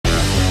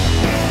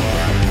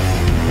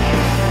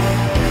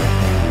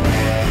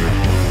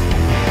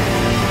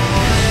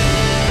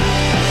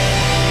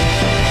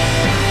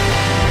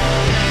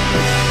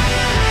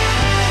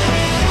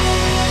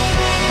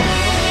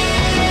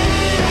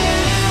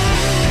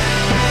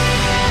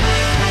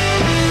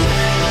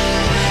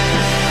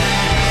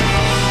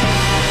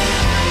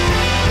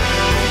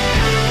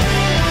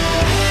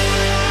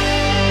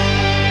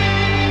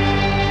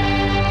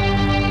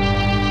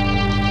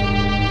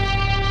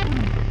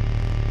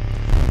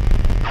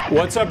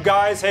What's up,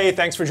 guys? Hey,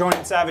 thanks for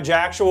joining Savage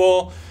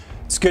Actual.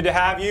 It's good to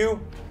have you.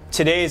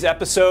 Today's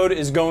episode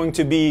is going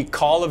to be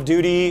Call of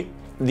Duty,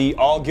 the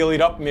All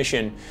Ghillied Up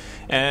mission.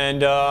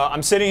 And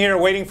I'm sitting here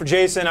waiting for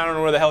Jason. I don't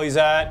know where the hell he's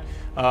at.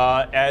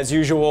 As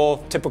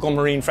usual, typical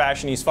Marine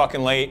fashion, he's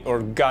fucking late,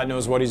 or God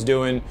knows what he's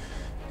doing.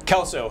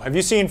 Kelso, have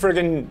you seen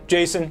friggin'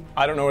 Jason?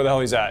 I don't know where the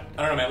hell he's at.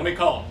 I don't know, man. Let me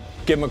call him.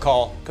 Give him a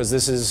call, because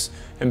this is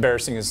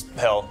embarrassing as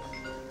hell.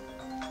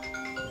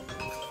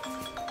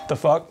 The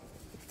fuck?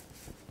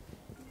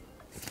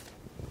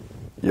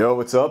 Yo,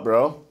 what's up,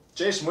 bro?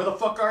 Jason, where the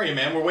fuck are you,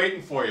 man? We're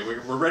waiting for you.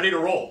 We're ready to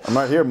roll. I'm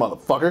right here,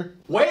 motherfucker.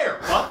 Where,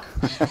 fuck?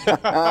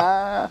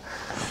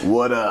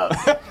 What up?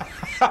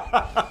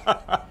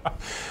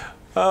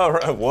 All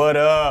right, what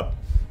up?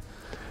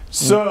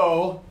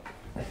 So,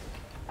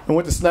 I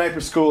went to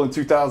sniper school in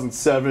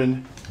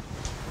 2007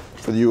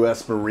 for the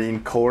U.S.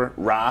 Marine Corps,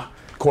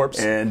 Corpse.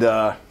 And,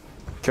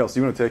 Kelsey,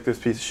 you want to take this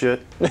piece of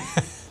shit?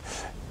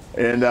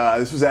 And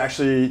this was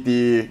actually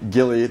the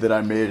ghillie that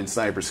I made in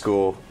sniper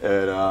school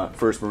at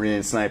 1st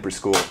Marine Sniper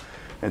School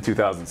in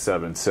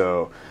 2007.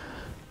 So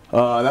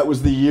that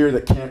was the year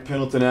that Camp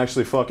Pendleton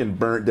actually fucking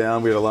burnt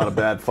down. We had a lot of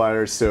bad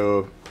fires,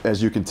 so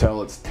as you can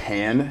tell, it's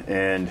tan.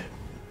 And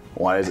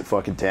why is it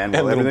fucking tan?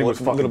 Well, everything was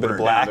fucking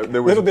burnt down. A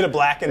little bit of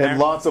black in there. And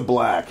lots of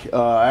black.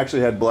 I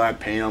actually had black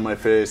paint on my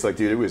face. Like,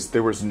 dude,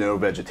 there was no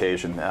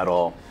vegetation at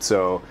all.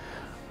 So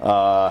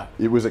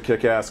it was a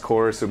kick-ass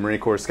course. So Marine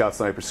Corps Scout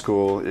Sniper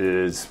School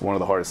is one of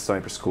the hardest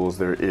sniper schools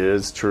there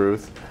is,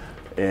 truth.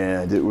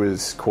 And it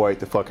was quite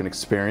the fucking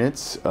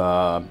experience.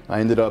 I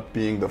ended up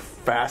being the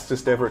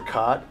fastest ever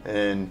caught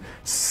in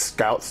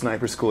Scout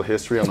Sniper School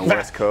history on the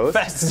West Coast.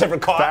 Fastest ever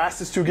caught?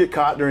 Fastest to get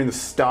caught during the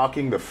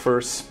stalking, the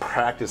first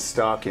practice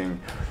stalking.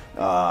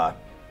 You know,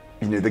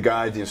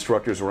 the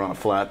instructors were on a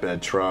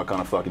flatbed truck on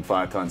a fucking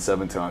 5-ton,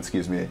 7-ton,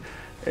 excuse me.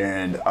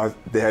 And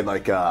they had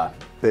like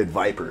they had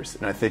Vipers,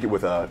 and I think it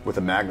with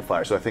a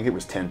magnifier, so I think it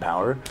was 10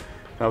 power.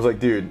 And I was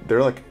like, dude,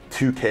 they're like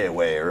 2K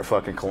away or a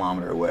fucking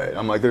kilometer away.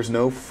 I'm like, there's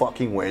no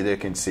fucking way they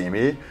can see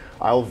me.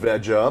 I'll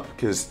veg up,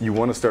 because you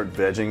want to start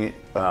vegging,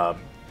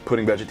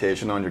 putting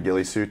vegetation on your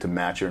ghillie suit to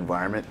match your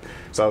environment.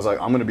 So I was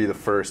like, I'm going to be the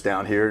first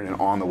down here, and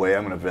on the way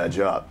I'm going to veg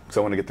up, so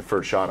I want to get the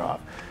first shot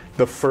off.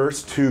 The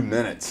first 2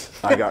 minutes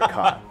I got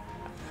caught,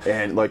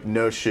 and like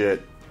no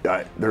shit.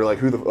 They're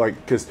like,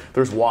 because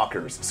there's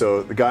walkers.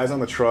 So the guys on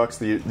the trucks,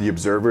 the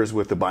observers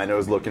with the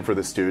binos looking for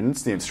the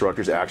students, the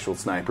instructors, actual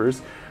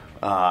snipers,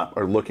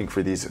 are looking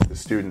for the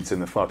students in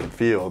the fucking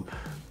field.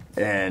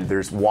 And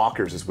there's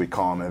walkers, as we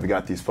call them, and they've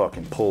got these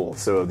fucking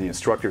poles. So the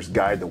instructors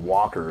guide the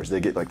walkers.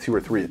 They get like 2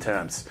 or 3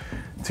 attempts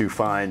to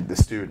find the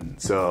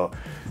student. So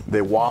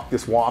they walk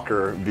this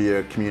walker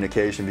via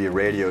communication, via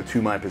radio,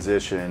 to my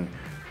position,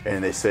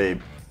 and they say,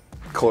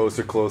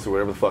 closer,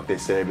 whatever the fuck they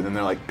say, but then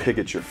they're like, pig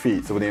at your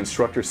feet. So when the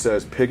instructor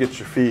says pig at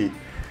your feet,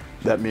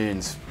 that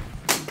means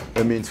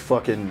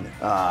fucking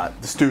the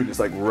student is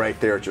like right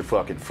there at your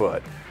fucking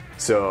foot.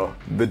 So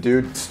the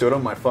dude stood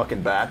on my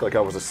fucking back like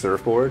I was a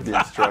surfboard, the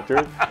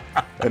instructor,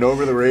 and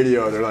over the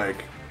radio they're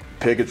like,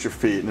 pig at your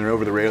feet, and then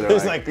over the radio they're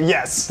like,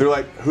 yes. They're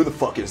like, who the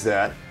fuck is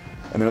that?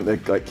 And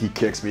then like he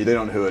kicks me. They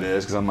don't know who it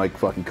is because I'm like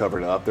fucking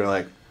covered up.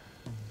 I'm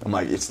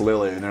like, it's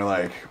Lily, and they're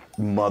like,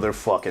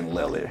 motherfucking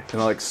Lily.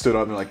 And I like stood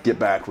up and like, get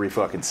back,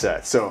 re-fucking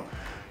set. So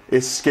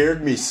it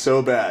scared me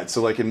so bad.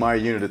 So like in my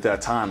unit at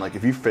that time, like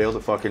if you failed a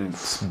fucking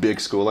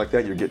big school like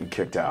that, you're getting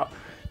kicked out.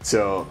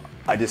 So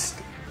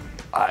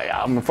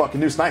I'm a fucking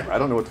new sniper. I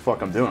don't know what the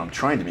fuck I'm doing. I'm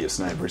trying to be a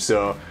sniper.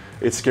 So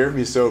it scared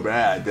me so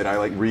bad that I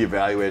like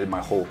reevaluated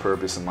my whole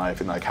purpose in life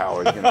and like how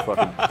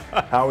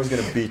I was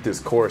gonna beat this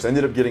course. I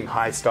ended up getting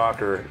high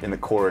stalker in the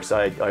course.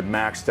 I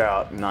maxed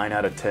out 9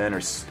 out of 10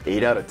 or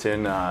 8 out of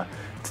 10.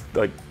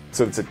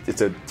 So it's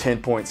a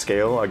 10-point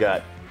scale. I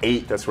got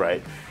 8. That's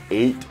right,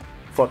 8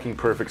 fucking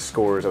perfect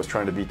scores. I was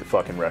trying to beat the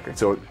fucking record.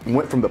 So it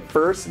went from the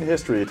first in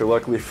history to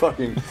luckily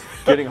fucking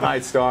getting high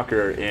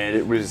stalker, and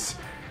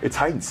it's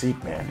hide and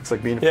seek, man. It's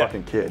like being a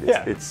fucking kid.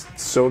 It's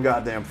so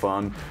goddamn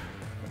fun.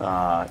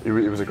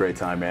 It was a great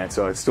time, man.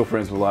 So I'm still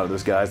friends with a lot of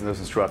those guys, and those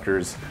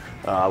instructors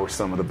were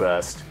some of the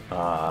best.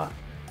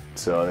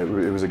 So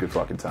it was a good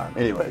fucking time.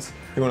 Anyways.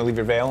 You want to leave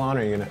your veil on,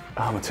 or are you going to?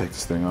 I'm going to take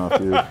this thing off,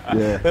 dude.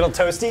 Yeah. Little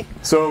toasty?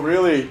 So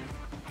really,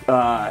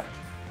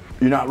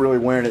 you're not really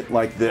wearing it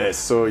like this.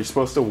 So you're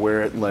supposed to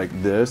wear it like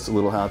this, a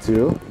little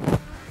how-to.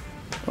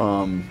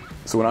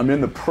 So when I'm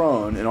in the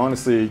prone, and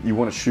honestly, you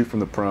want to shoot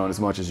from the prone as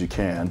much as you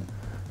can,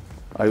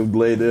 I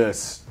lay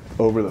this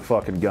over the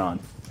fucking gun.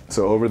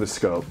 So over the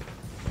scope.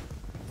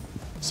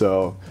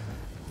 So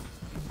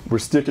we're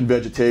sticking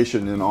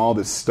vegetation and all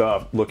this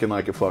stuff looking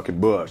like a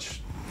fucking bush.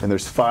 And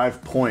there's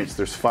 5 points,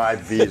 there's 5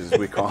 V's as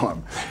we call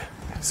them.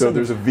 So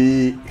there's a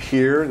V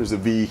here, there's a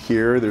V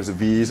here, there's a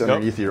V's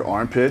underneath your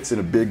armpits, and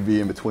a big V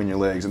in between your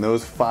legs. And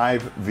those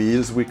 5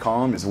 V's, as we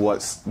call them, is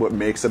what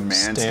makes a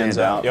man stand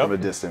out from a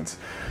distance.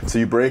 So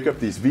you break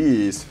up these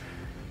V's,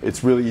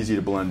 it's really easy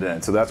to blend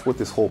in. So that's what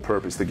this whole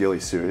purpose, the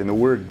ghillie suit. And the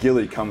word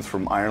ghillie comes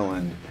from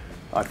Ireland.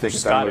 I think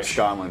it's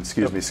Scotland,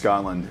 excuse me,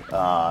 Scotland.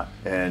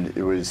 And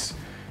it was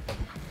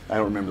I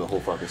don't remember the whole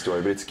fucking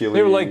story, but it's ghillie.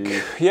 They were like,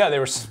 yeah, they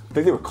were I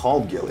think they were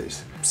called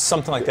ghillies.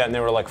 something like that, and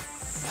they were like,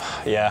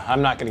 yeah,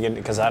 I'm not going to get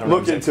into because I don't know.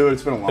 Look into it.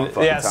 It's been a long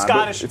fucking time.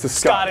 Scottish. It's a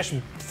Scottish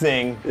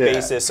thing.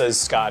 Basis as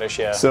Scottish.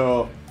 Yeah.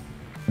 So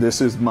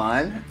this is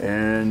mine,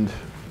 and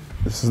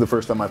this is the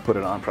first time I've put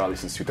it on probably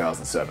since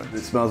 2007. It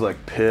smells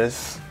like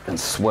piss and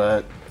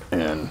sweat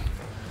and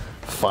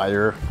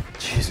fire.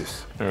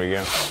 Jesus. There we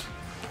go.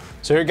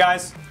 So here,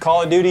 guys,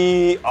 Call of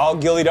Duty All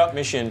Ghillied Up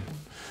mission.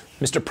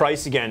 Mr.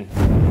 Price again.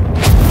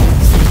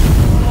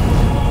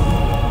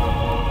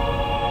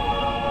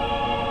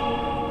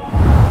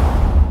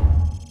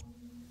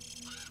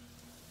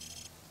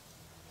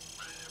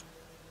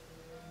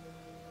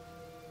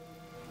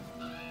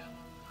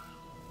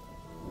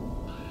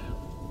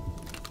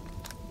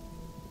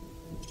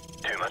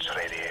 Too much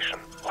radiation.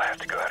 We'll have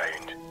to go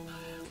around.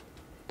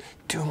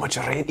 Too much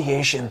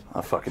radiation.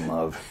 I fucking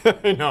love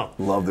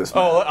No. this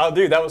map. Oh,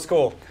 dude, that was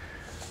cool.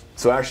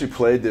 So I actually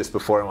played this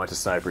before I went to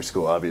sniper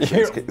school, obviously.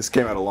 Yeah. This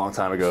came out a long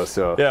time ago,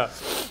 so Yeah.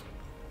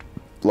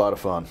 a lot of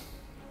fun.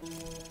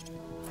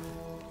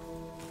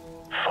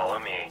 Follow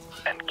me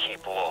and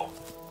keep low.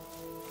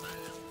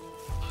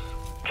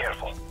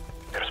 Careful.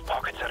 There's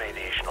pockets of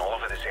radiation all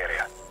over this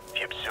area. If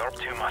you absorb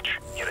too much,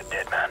 you're a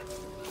dead man.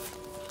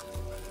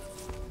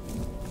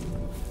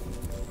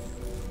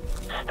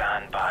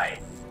 Stand by.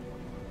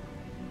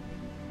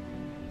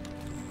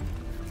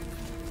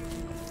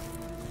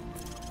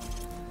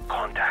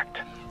 Contact.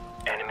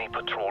 Enemy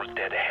patrols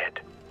dead ahead.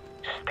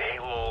 Stay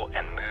low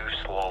and move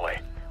slowly.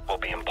 Will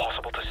be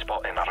impossible to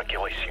spot in our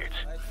ghillie suits.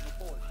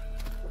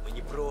 Мы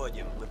не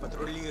бродим, мы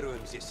патрулируем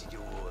здесь,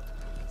 идиот.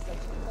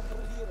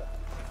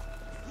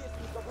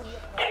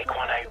 Take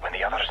one out when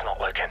the other's not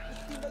looking.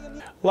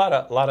 A lot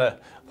of,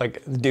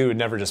 like, the dude would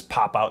never just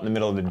pop out in the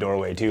middle of the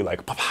doorway, too.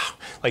 Like, pow,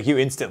 like you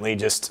instantly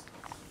just,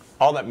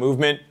 all that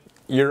movement,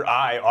 your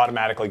eye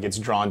automatically gets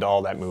drawn to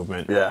all that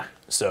movement. Yeah.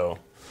 So,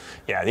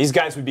 yeah, these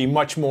guys would be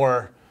much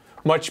more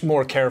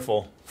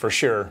careful, for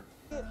sure.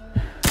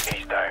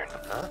 He's down.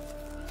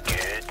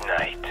 Good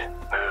night.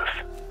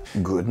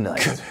 Move. Good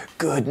night.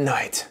 Good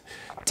night.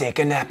 Take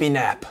a nappy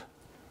nap.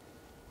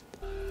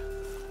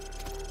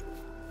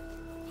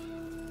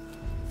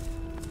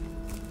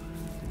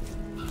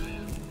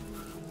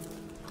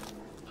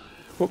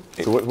 So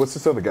what's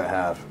this other guy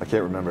have? I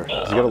can't remember.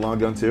 Has he got a long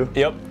gun too?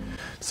 Yep.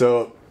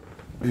 So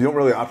you don't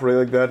really operate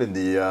like that in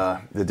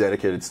the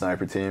dedicated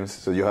sniper teams.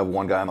 So you'll have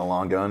one guy on the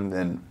long gun,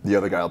 and the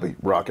other guy will be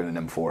rocking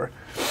an M4.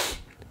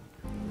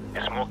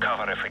 It's more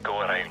cover if we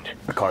go around.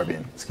 A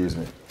carbine, excuse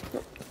me.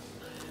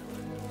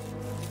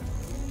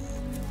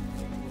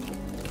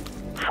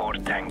 4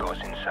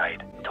 tangos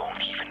inside.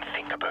 Don't even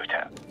think about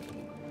it.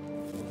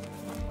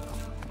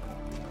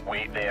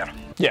 Wait there.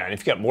 Yeah, and if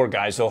you got more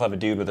guys, they'll have a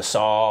dude with a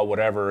saw,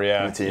 whatever.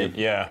 Yeah. A team.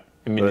 Yeah.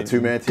 I mean, But a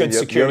two-man team. Good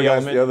security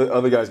element. The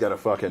other guy's got a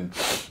fucking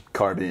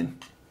carbine,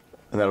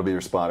 and that'll be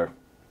your spotter.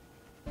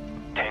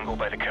 Tango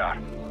by the car.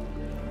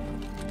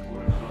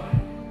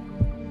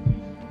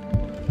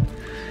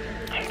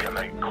 Take him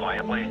out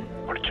quietly,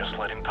 or just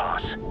let him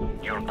pass.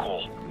 Your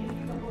call.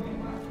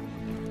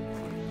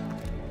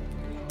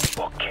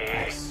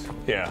 Okay.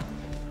 Yeah.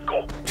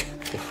 Go.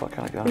 The fuck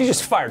kind of gun? But he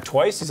just fired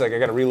twice. He's like, I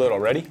got to reload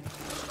already.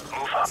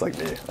 Move up. It's like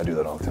me. I do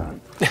that all the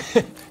time.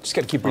 Just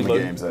got to keep On the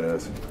reloading. games, that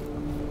is.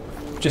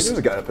 Just There's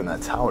a guy up in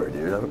that tower,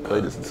 dude. I haven't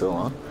played this in so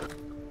long.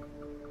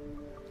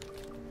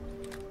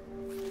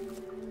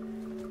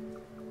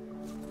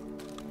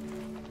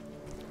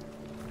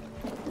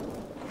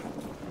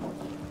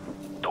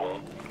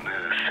 Don't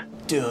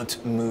move.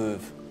 don't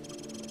move.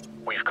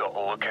 We've got a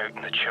lookout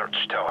in the church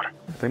tower.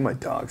 I think my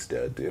dog's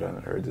dead, dude. I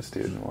haven't heard this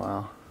dude in a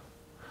while.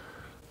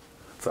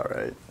 It's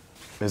alright.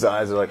 His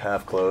eyes are like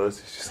half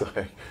closed. He's just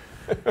like...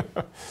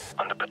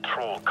 And the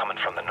patrol coming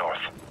from the north.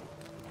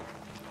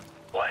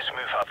 Let's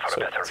move up for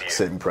a better view.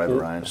 Saving Private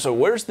Ryan. So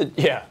where's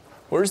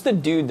the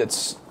dude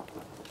that's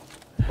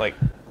like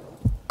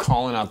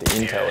calling out the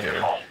intel here?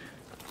 Beautiful.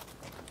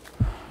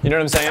 You know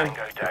what I'm saying?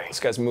 Tango down. This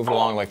guy's moving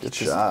along like Good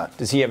shot.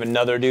 Does he have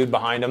another dude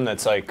behind him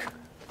that's like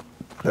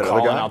That other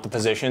calling guy? out the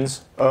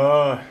positions?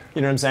 Uh,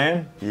 You know what I'm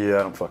saying? yeah,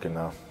 I don't fucking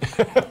know.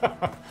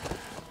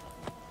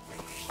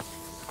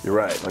 You're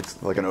right.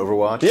 Like an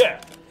Overwatch? Yeah,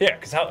 yeah.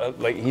 Because how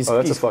like he's Oh,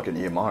 that's a he's, fucking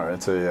EMR.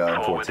 That's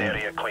a Forward M14.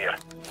 area clear.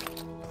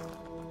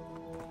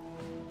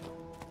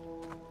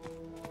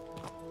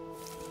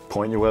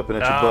 Point your weapon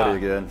at your buddy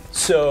again.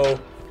 so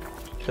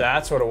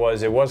that's what it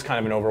was. It was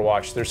kind of an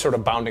Overwatch. They're sort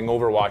of bounding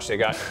Overwatch. They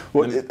got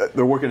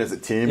They're working as a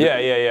team?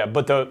 yeah.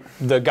 But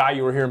the guy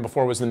you were hearing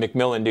before was the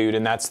MacMillan dude,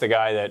 and that's the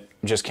guy that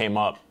just came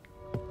up.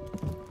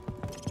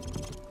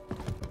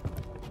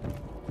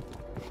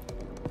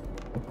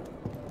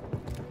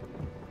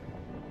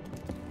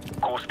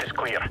 Coast is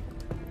clear.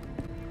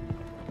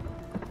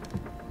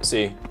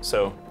 See,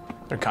 so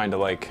they're kind of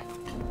like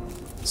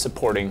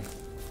supporting.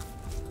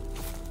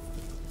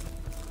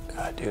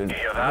 God, dude, You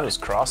hear look that? at those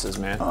crosses,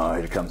 man. Oh,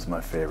 here comes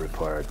my favorite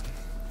part.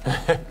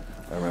 I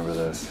remember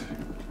this.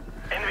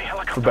 Enemy For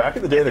helicopter. back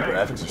in the day, the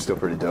graphics are still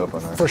pretty dope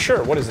on that. For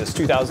sure. What is this?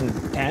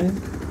 2010?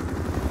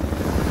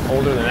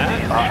 Older than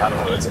that? I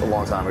don't know. It's a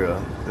long time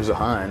ago. There's a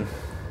Hein.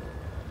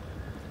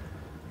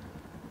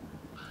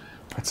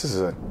 It's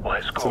an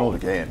older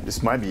game.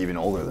 This might be even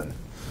older than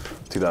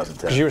 2010.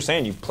 Because you were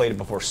saying you played it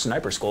before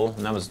Sniper School,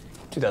 and that was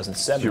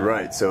 2007. You're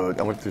right. So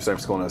I went through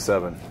Sniper School in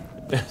 07.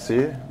 See?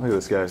 Look at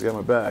this guy. He's got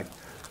my back.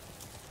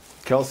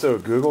 Kelso,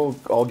 Google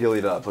All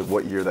Ghillied Up, like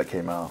what year that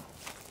came out.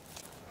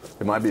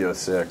 It might be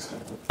 06.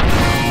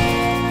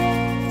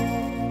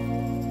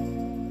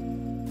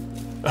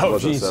 Oh,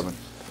 jeez.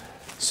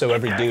 So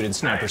every dude in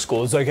Sniper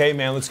School is like, hey,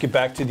 man, let's get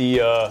back to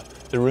the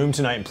room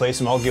tonight and play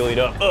some All Ghillied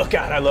Up. Oh,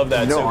 God, I love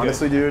that. You know, so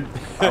honestly, dude,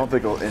 I don't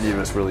think any of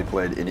us really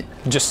played any.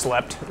 Just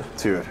slept.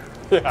 Dude.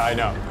 Yeah, I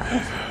know.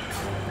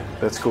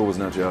 That school was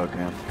no joke,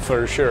 man.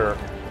 For sure.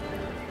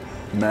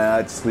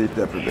 Mad sleep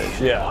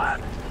deprivation. Yeah.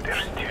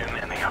 There's too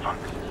many of them.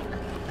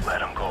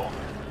 Let them go.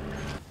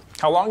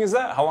 How long is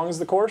that? How long is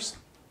the course?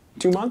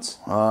 2 months?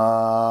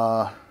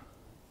 Yeah.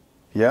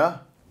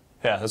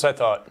 Yeah, that's what I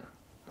thought.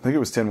 I think it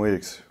was 10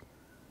 weeks.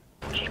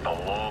 Keep a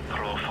low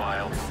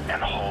profile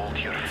and hold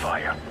your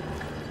fire.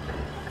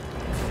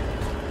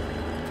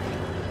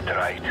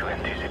 Try to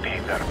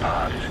anticipate their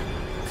paths.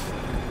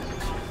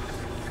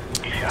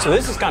 So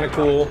this is kind of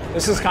cool.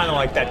 This is kind of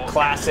like that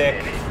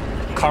classic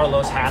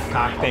Carlos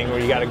half-cock thing where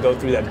you got to go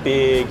through that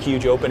big,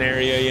 huge open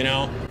area, you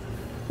know?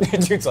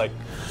 Dude's like...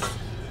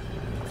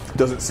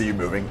 Doesn't see you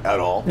moving at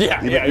all.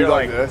 Yeah, you're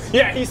like this.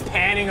 Yeah, he's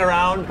panning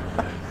around.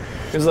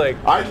 He's like...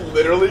 I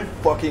literally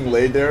fucking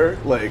laid there,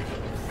 like,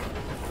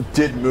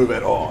 didn't move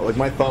at all. Like,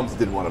 my thumbs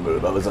didn't want to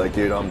move. I was like,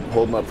 dude, I'm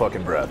holding my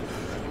fucking breath.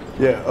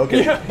 Yeah,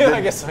 okay. Yeah,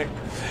 I guess like...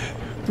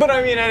 But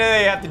I mean, I know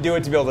they have to do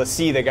it to be able to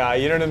see the guy,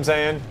 you know what I'm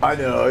saying? I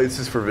know, it's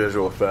just for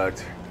visual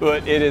effect.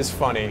 But it is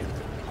funny.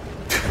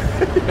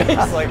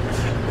 He's like...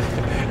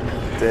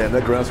 Damn,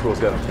 that ground squirrel's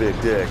got a big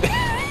dick.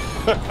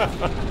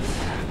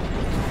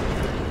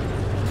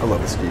 I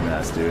love the ski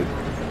mask, dude.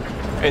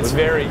 It's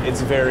very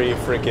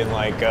freaking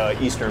like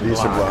Eastern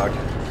Bloc.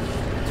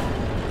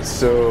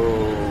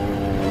 So,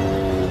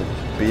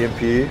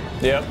 BMP.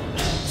 Yep.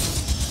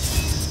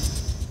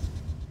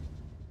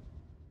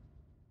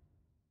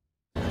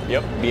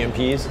 Yep,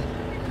 BMPs.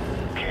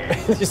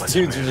 These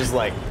dudes are just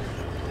like,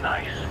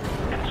 Nice.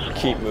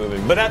 keep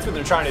moving. But that's what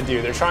they're trying to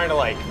do. They're trying to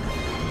like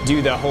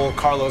do the whole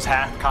Carlos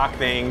half-cock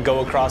thing,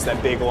 go across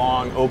that big,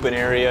 long, open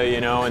area, you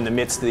know, in the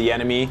midst of the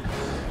enemy.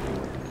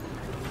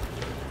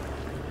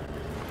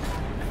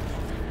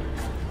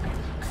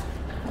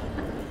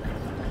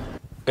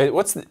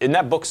 What's in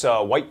that book's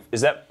white?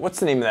 What's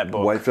the name of that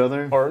book? White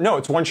Feather? Or no,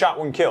 it's One Shot,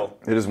 One Kill.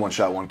 It is One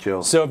Shot, One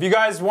Kill. So if you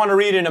guys want to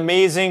read an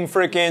amazing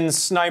freaking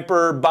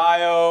sniper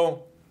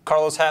bio,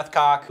 Carlos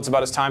Hathcock, it's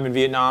about his time in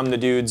Vietnam. The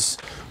dude's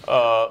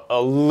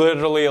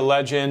literally a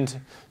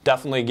legend.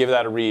 Definitely give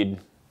that a read.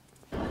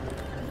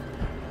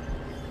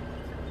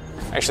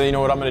 Actually, you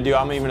know what I'm going to do?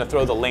 I'm even going to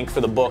throw the link for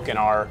the book in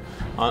our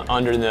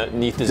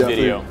underneath this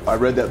video. I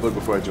read that book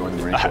before I joined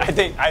the Marine Corps. I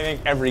think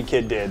every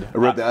kid did. I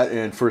read that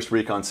in First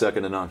Recon,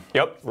 Second to None.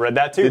 Yep, read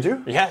that too. Did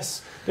you?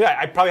 Yes. Yeah,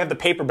 I probably have the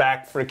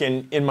paperback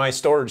freaking in my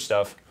storage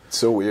stuff. It's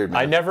so weird,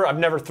 man. I've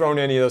never thrown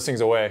any of those things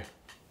away.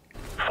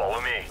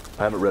 Follow me.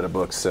 I haven't read a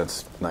book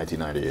since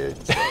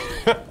 1998.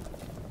 Yeah,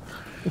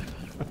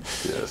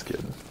 just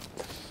kidding.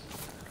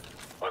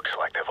 Looks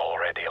like they've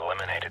already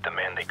eliminated the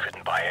men they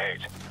couldn't buy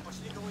out.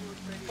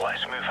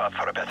 Let's move up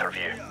for a better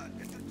view.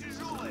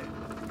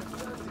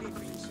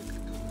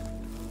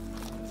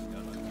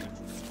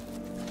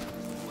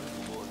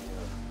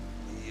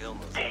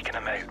 Taking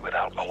them out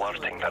without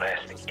alerting the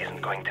rest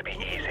isn't going to be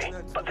easy,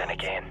 but then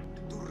again,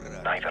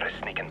 neither is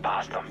sneaking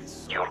past them.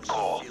 Your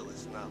call.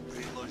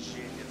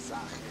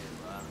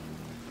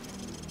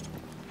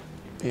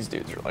 These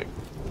dudes are like...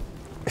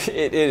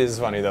 It is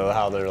funny though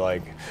how they're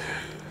like...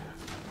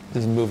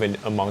 just moving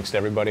amongst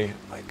everybody.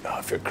 Like, oh,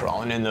 if you're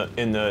crawling in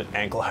the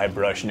ankle-high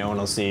brush, no one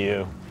will see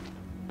you.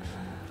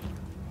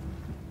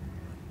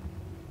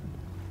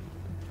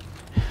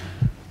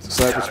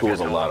 Sniper School was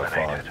a lot of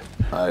fun.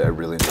 I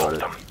really enjoyed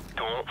it.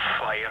 Don't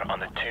fire on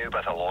the two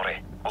by the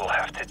lorry. We'll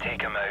have to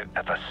take them out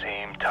at the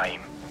same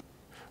time.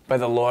 By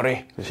the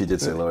lorry. He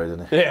did say lorry,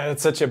 didn't he? Yeah,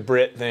 that's such a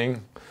Brit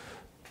thing.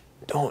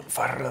 Don't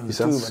fire on the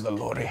two by the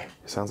lorry.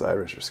 He sounds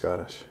Irish or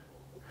Scottish.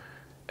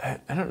 I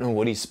don't know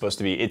what he's supposed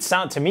to be.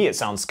 To me it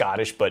sounds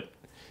Scottish, but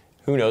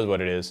who knows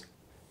what it is.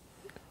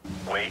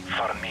 Wait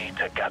for me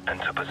to get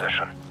into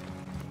position.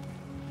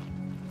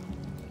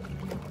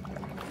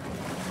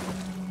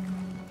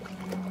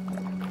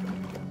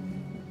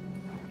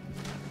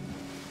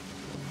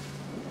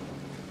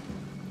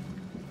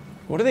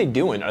 What are they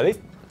doing? Are they...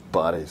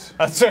 Bodies.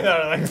 That's right,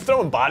 they're like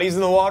throwing bodies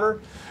in the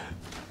water?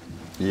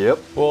 Yep.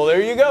 Well,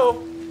 there you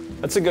go.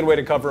 That's a good way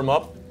to cover them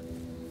up,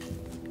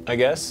 I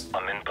guess.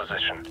 I'm in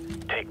position.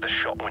 Take the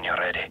shot when you're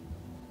ready.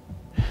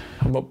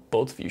 How about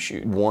both of you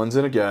shoot? One's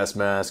in a gas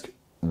mask,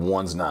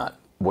 one's not.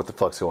 What the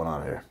fuck's going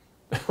on here?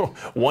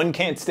 One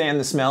can't stand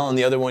the smell and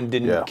the other one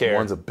didn't care. Yeah,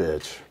 one's a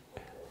bitch.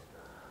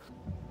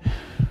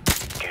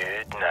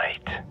 Good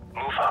night.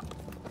 Move up.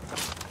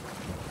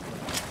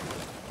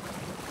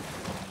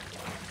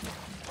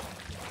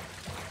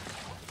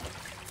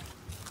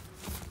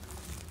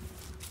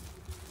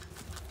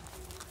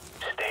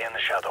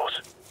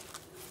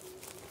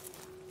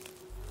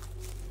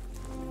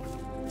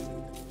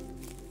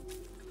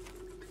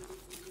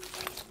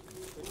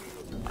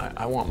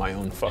 I want my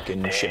own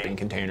fucking shipping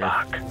container.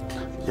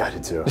 Yeah, I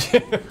did too.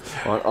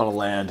 on a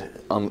land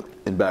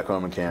in back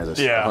home in Kansas.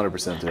 Yeah.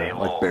 100% do.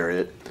 Like bury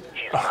it.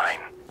 He's mine.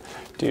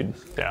 Dude,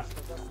 yeah.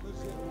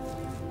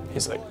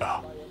 He's like,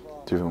 oh.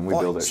 Dude, when we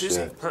build our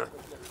shit.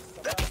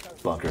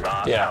 Bunker.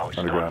 Yeah.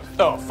 Underground.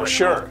 Oh, for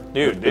sure.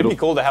 Dude, it'd be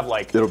cool to have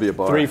like it'll be a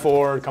bar. 3,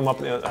 4, come up.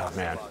 Oh,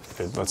 man.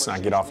 Dude, let's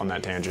not get off on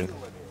that tangent.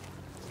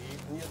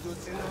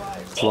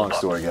 It's a long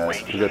story,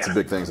 guys. We got some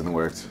big things in the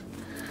works.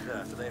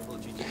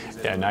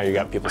 Yeah, now you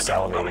got people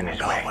salivating.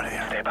 This way.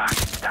 Stay back.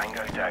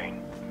 Tango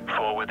down.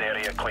 Forward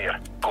area clear.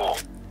 Go.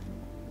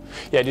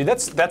 Yeah, dude,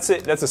 that's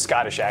it. That's a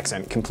Scottish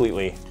accent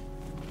completely.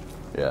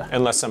 Yeah.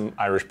 Unless some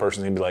Irish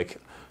person's gonna be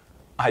like,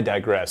 I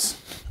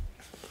digress.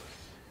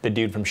 The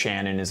dude from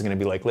Shannon is gonna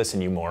be like,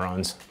 listen, you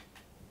morons.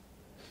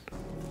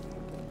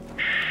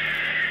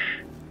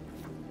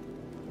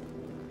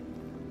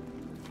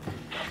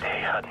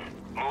 Stay hidden.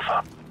 Move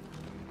up.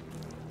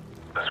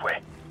 This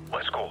way.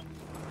 Let's go.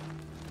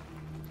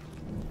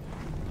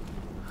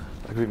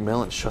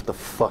 MacMillan, shut the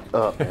fuck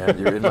up, man.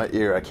 You're in my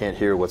ear. I can't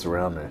hear what's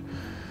around me.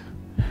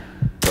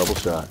 Double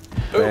shot.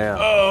 Bam.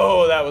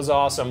 Oh, that was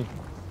awesome.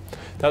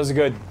 That was a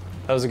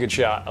good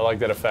shot. I like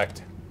that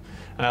effect.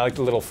 And I like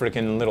the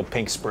little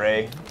pink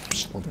spray.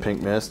 With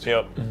pink mist.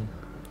 Yep.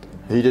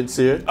 He didn't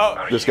see it?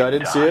 Oh. This guy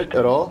didn't see it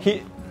at all? He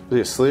Is he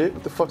asleep?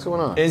 What the fuck's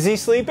going on? is he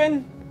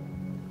sleeping?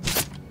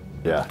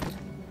 Yeah.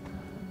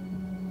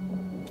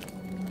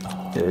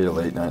 Yeah, he had a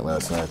late night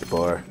last night at the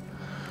bar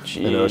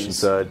in Jeez.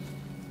 Oceanside.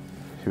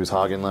 He was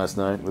hogging last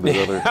night with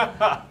his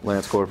other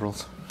lance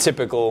corporals.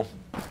 Typical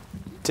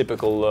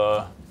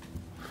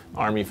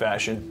army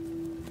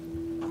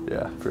fashion.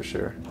 Yeah, for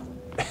sure.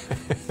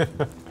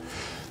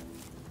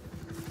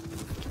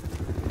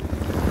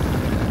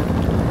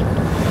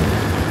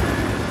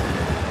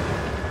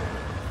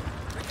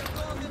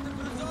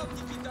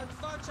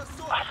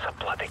 That's a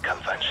bloody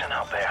convention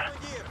out there.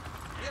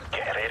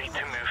 Get ready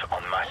to move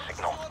on my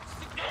signal.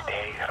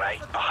 Stay right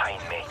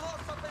behind me.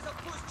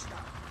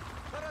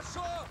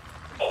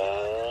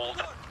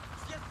 Hold.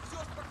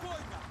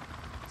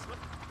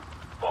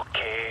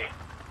 Okay.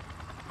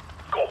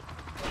 Go.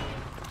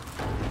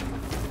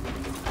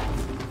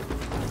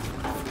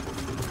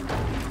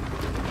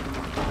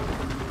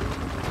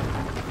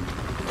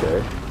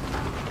 Okay.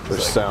 Their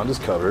sound is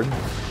covered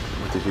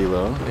with the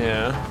helo.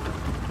 Yeah.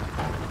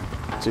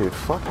 Dude,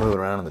 fuck moving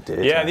around in the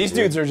daytime. Yeah, these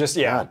dudes are just,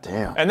 yeah. God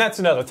damn. And that's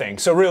another thing.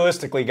 So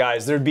realistically,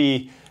 guys, there'd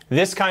be,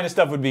 this kind of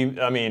stuff would be,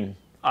 I mean,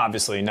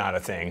 obviously not a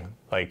thing.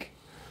 Like,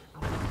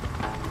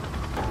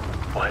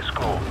 Let's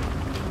go.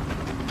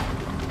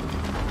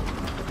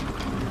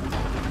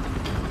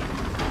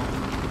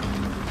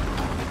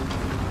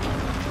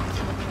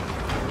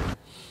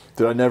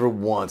 Dude, I never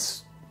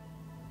once,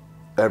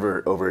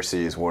 ever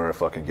overseas wore a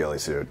fucking ghillie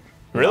suit.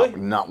 Really?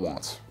 Not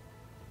once.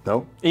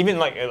 Nope. even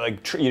like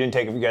you didn't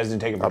take it, you guys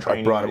didn't take it for I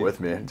training. brought it or with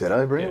me. Did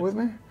I bring it with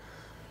me?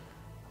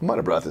 I might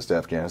have brought this to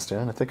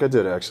Afghanistan. I think I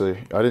did, actually.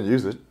 I didn't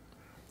use it.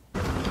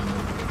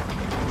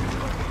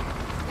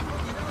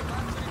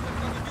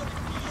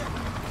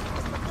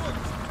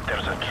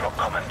 There's a truck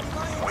coming.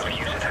 We'll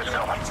use it as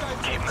cover.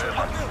 Keep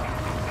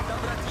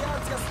moving.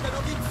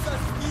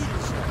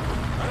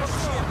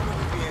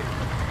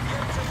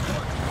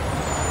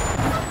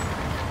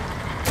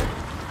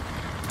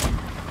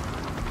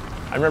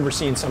 I remember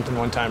seeing something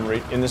one time,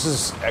 and this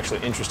is actually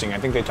interesting. I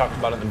think they talked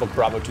about it in the book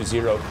Bravo 20.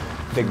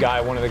 The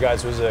guy, one of the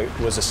guys was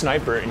a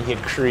sniper, and he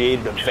had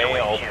created a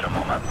veil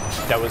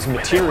that was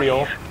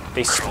material.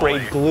 They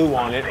sprayed glue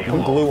on it,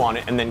 put glue on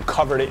it, and then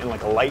covered it in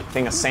like a light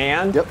thing of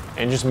sand. Yep.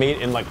 And just made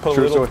it and like put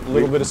True a little, story.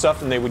 little bit of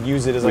stuff, and they would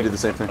use it as We like did the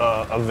same thing.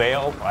 a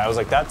veil. I was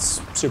like,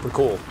 that's super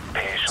cool.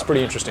 It's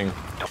pretty interesting.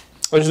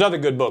 There's another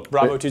good book,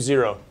 Bravo 20.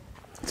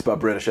 It's about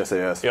British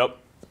SAS. Yep.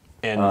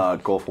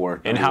 And Gulf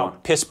War. and how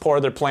piss poor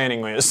their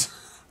planning is.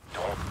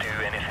 Don't do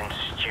anything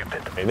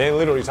stupid. They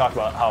literally talk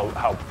about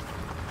how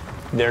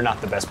they're not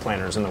the best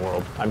planners in the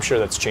world. I'm sure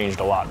that's changed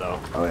a lot, though.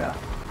 Oh, yeah.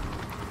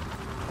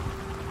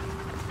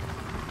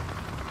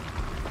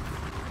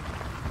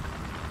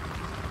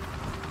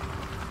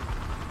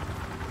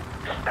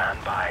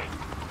 Stand by.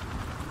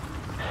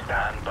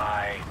 Stand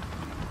by.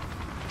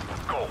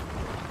 Go.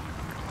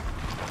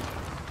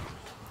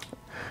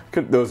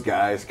 Those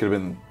guys could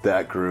have been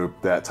that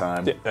group, that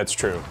time. Yeah, that's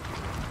true.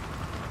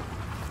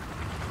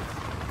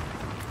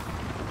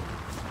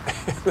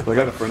 Like, I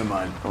had a friend of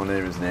mine, I won't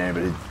name his name,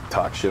 but he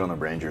talks shit on the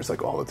Rangers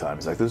like all the time.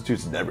 He's like, those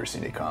dudes never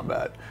seen any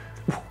combat.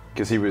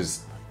 Because he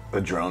was a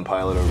drone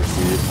pilot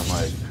overseas. I'm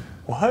like,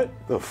 What?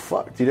 the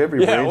fuck? Dude,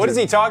 every Yeah, Ranger, what is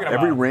he talking about?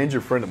 Every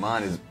Ranger friend of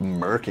mine is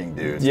murking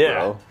dudes, Yeah.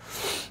 bro.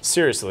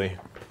 Seriously.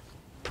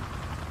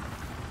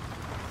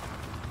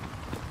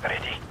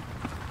 Ready.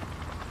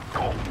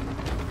 Go.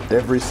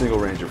 Every single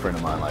Ranger friend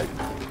of mine, like,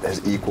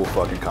 has equal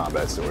fucking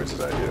combat stories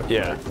as I do.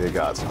 Yeah. Like, they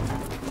got some.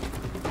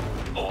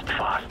 Hold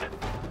fast.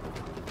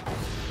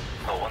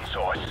 No one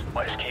saw us.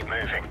 Let's keep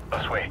moving.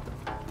 This way.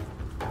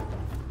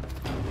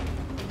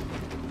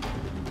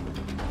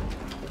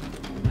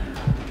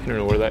 I don't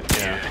know where that.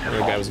 Yeah, where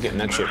the guy was getting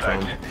that shit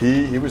from.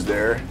 He was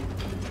there.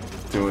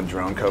 doing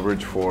drone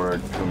coverage for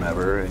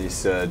whomever, and he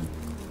said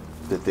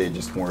that they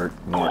just weren't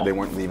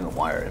leaving the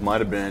wire. It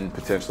might have been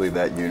potentially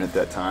that unit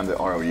that time, the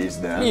ROEs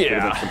then.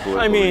 Yeah,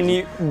 I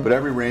mean, but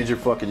every Ranger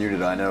fucking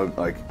unit I know,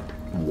 like,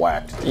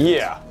 whacked.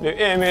 Yeah,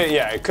 I mean,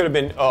 yeah, it could have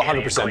been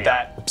 100%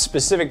 that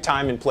specific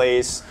time and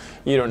place.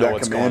 You don't know that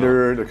what's commander,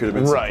 going on. There could have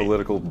been some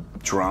political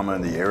drama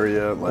in the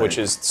area, like, which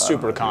is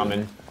super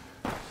common.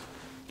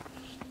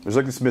 There's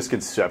like this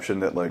misconception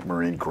that like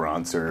Marine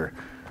grunts are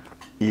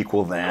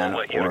equal than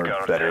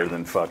or better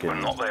than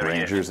fucking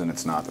Rangers, and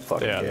it's not the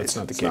fucking case. Yeah, that's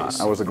not the case.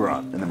 I was a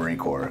grunt in the Marine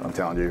Corps. I'm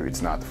telling you,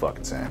 it's not the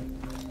fucking same.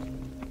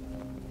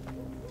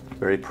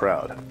 Very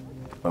proud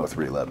of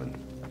 311,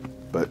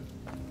 but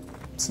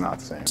it's not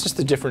the same. It's just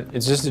a different.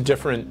 It's just a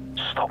different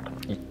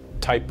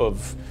type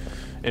of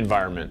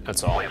environment.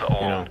 That's all. Leave it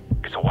alone.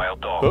 It's a wild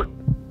dog. Oh.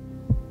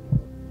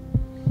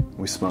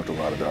 We smoked a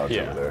lot of dogs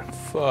over there.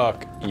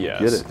 Fuck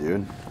yes. Get it,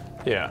 dude.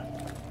 Yeah,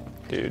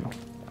 dude.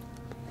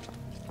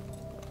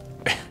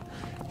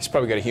 He's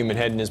probably got a human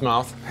head in his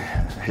mouth.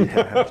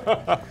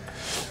 Yeah.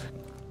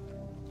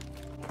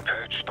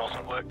 Pooch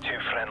doesn't look too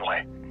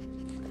friendly.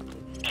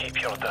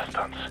 Keep your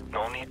distance.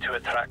 No need to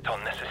attract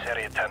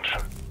unnecessary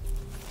attention.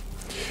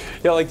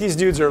 Yeah, like these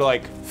dudes are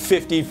like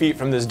 50 feet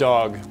from this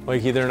dog.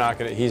 Like he's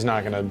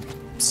not gonna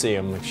see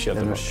him. Like shit.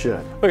 No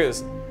shit. Look at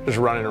this, just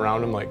running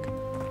around him like.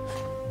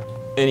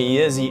 And he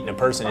is eating a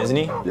person, isn't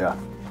he? Yeah.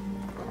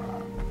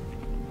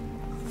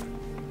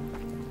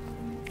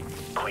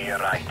 Clear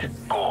right.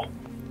 Go.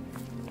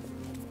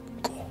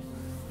 Cool.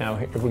 Now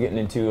if we're getting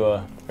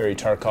into very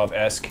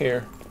Tarkov-esque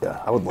here.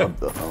 Yeah, I would love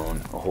to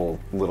own a whole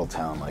little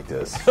town like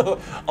this.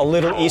 A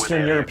little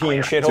Eastern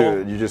European shithole.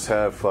 Dude, you just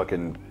have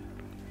fucking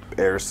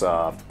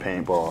airsoft,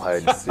 paintball,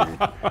 hide and seek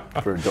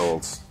for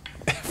adults.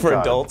 For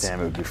adults?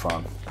 Damn, it would be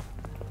fun.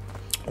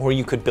 Or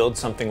you could build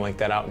something like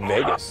that out in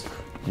Vegas.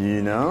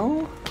 You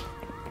know?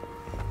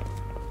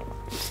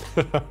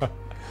 Look at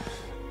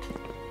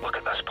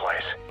this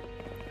place.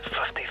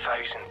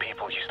 50,000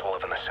 people used to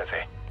live in the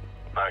city.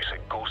 Now it's a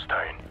ghost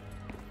town.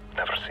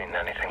 Never seen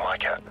anything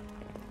like it.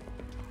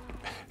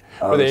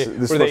 This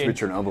is supposed to be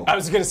Chernobyl. I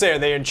was gonna say, are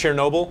they in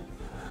Chernobyl?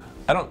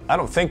 I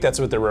don't think that's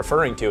what they're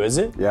referring to, is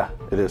it? Yeah,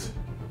 it is.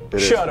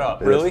 Shut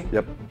up, really?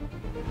 Yep.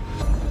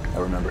 I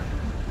remember.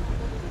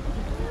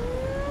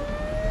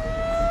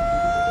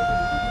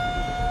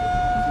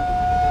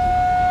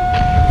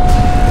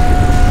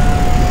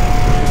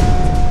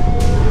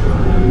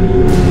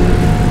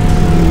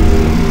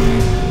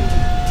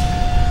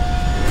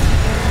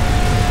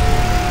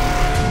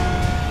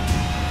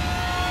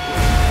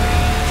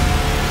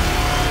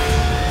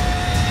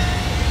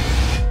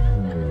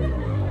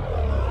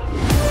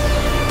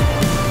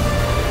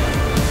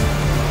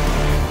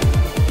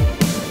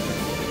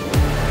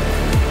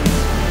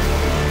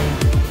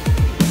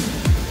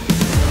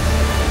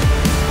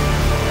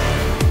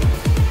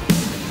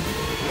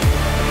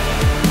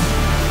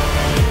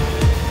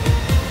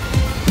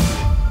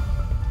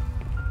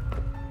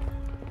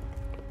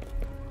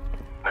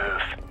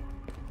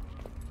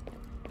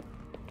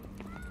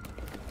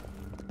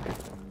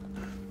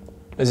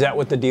 Is that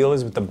what the deal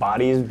is with the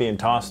bodies being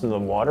tossed into the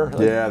water? Like,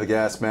 yeah, the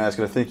gas mask.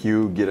 And I think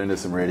you get into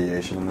some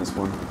radiation in this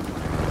one.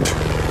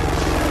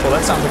 Well,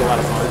 that sounds like a lot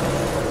of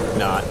fun.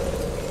 Not.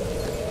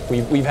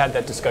 We've had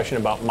that discussion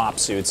about mop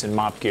suits and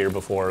mop gear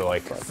before.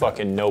 Like,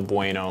 fucking no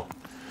bueno.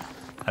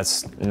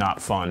 That's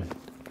not fun.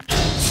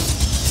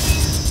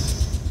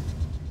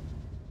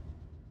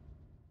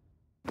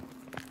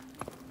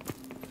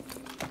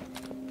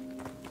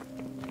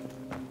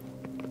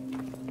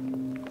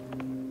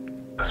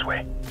 This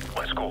way.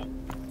 Let's go.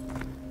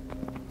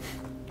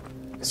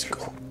 It's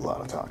cool. A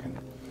lot of talking.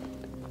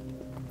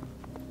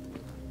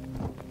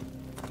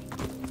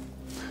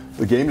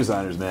 The game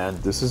designers,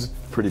 man, this is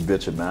pretty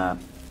bitchin' map.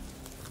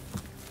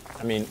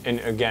 I mean,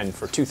 and again,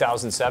 for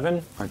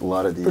 2007, Like a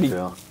lot of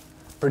detail.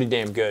 pretty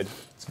damn good.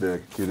 It's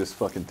big. Dude, this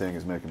fucking thing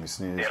is making me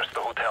sneeze. There's the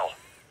hotel.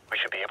 We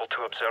should be able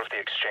to observe the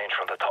exchange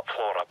from the top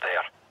floor up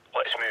there.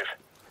 Let's move.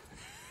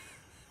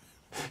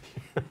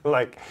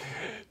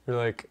 You're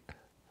like,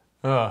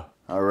 All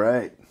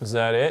right. is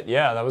that it?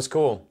 Yeah, that was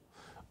cool.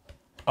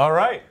 All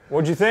right,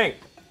 what'd you think?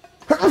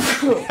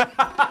 That's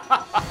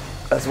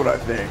what I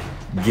think.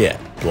 Get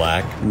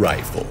Black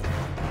Rifle.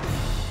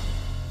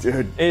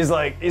 Dude. He's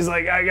like,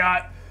 I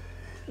got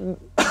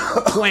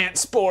plant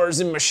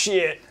spores in my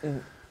shit.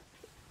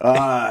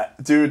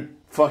 Dude,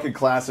 fucking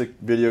classic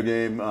video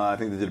game. I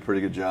think they did a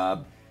pretty good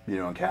job,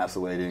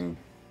 encapsulating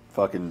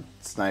fucking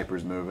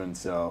snipers moving.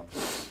 So,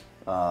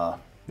 yeah,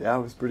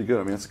 it was pretty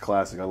good. I mean, it's a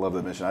classic. I love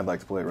that mission. I'd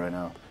like to play it right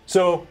now.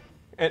 So,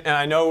 and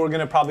I know we're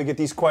gonna probably get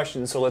these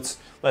questions, so let's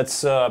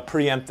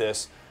preempt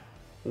this.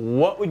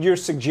 What would your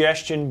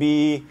suggestion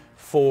be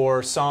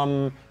for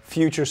some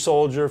future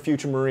soldier,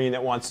 future Marine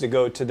that wants to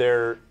go to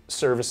their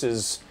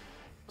services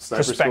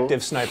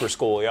prospective sniper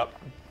school? Yep.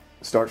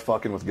 Start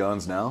fucking with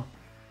guns now.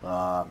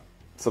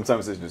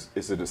 Sometimes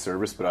it's a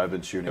disservice, but I've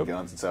been shooting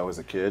guns since I was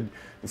a kid.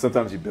 And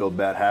sometimes you build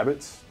bad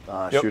habits,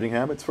 shooting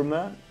habits from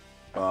that.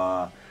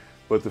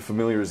 But the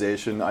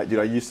familiarization, dude,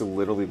 I used to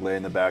literally lay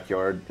in the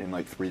backyard in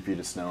like 3 feet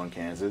of snow in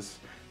Kansas,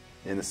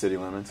 in the city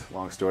limits.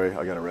 Long story,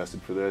 I got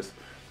arrested for this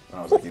when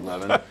I was like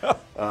 11.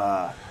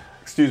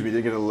 Excuse me,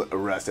 didn't get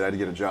arrested. I had to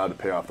get a job to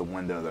pay off the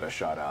window that I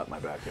shot out in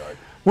my backyard.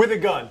 With a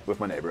gun? With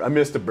my neighbor. I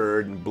missed a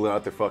bird and blew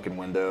out their fucking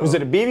window. Was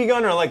it a BB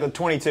gun or like a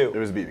 22? It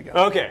was a BB gun.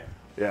 Okay.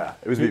 Yeah,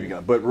 it was a BB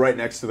gun. But right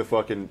next to the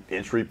fucking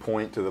entry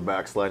point to the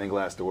back sliding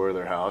glass door of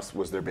their house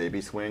was their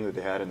baby swing that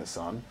they had in the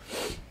sun.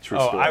 True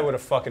story. I would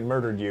have fucking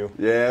murdered you.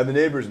 Yeah, the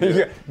neighbors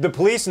knew. The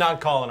police not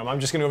calling them. I'm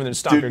just going to go over there and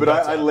stomp Dude, your but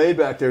guts I out. laid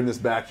back there in this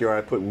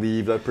backyard. I put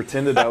leaves. I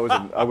pretended I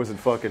was in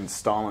fucking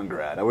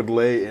Stalingrad. I would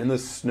lay in the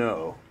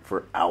snow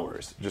for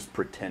hours just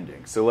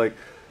pretending. So like,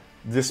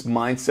 this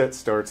mindset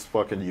starts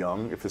fucking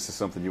young. If this is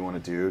something you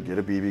want to do, get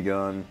a BB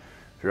gun.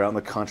 If you're out in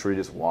the country,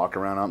 just walk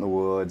around out in the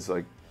woods.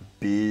 Like,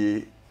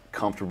 be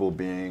comfortable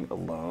being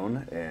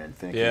alone and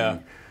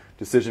thinking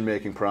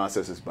decision-making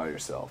processes by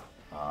yourself,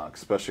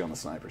 especially on the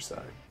sniper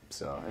side.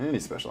 So, and any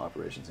special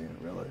operations unit,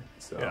 really.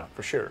 So, yeah,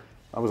 for sure.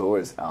 I was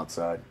always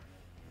outside,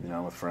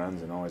 with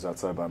friends, and always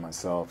outside by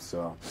myself.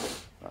 So,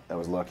 that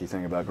was a lucky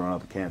thing about growing up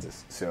in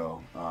Kansas.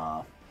 So,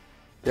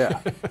 yeah.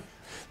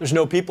 There's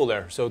no people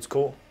there, so it's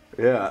cool.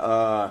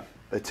 Yeah,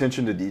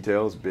 attention to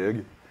detail is big.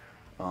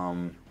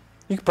 You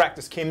can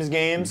practice Kim's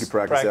games. You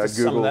can practice that.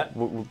 Some Google. of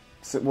that.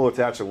 We'll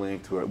attach a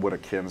link to what a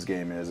Kim's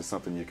game is. It's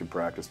something you can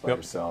practice by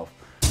yourself.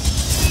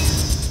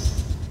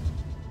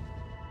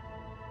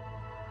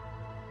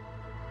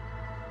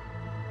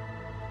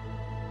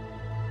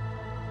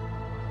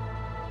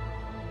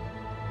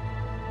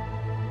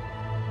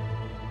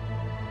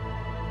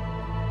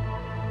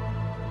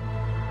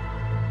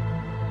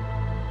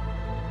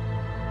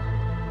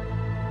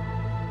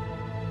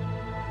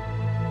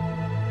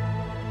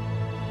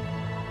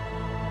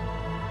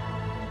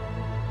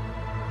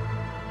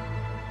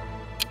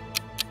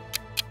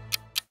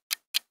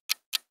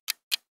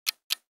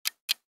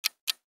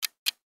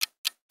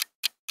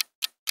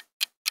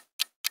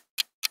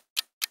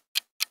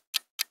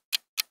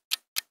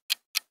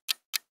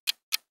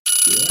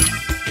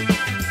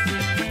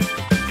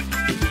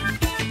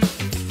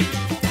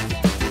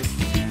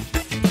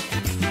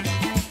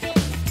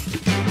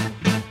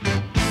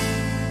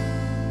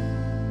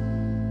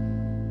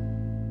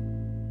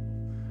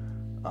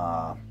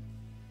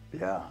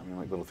 Yeah, I mean,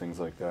 like little things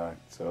like that.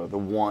 So the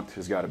want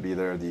has got to be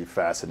there. The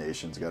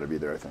fascination's got to be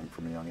there, I think,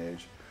 from a young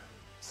age.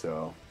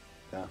 So,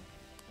 yeah.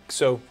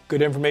 So,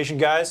 good information,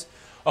 guys.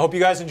 I hope you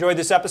guys enjoyed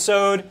this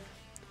episode.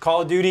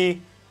 Call of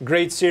Duty,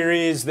 great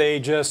series. They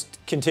just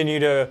continue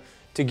to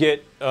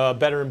get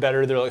better and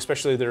better. They're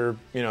especially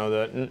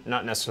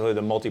not necessarily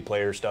the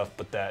multiplayer stuff,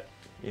 but that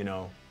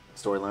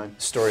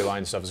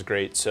storyline stuff is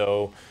great.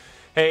 So,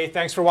 hey,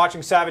 thanks for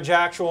watching Savage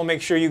Actual.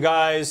 Make sure you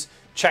guys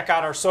check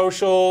out our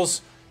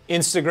socials.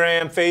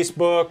 Instagram,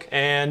 Facebook,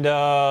 and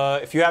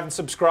if you haven't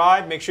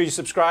subscribed, make sure you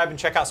subscribe and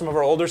check out some of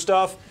our older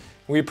stuff.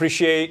 We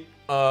appreciate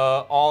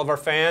all of our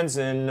fans,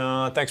 and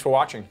thanks for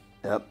watching.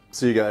 Yep.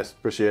 See you guys.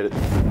 Appreciate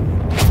it.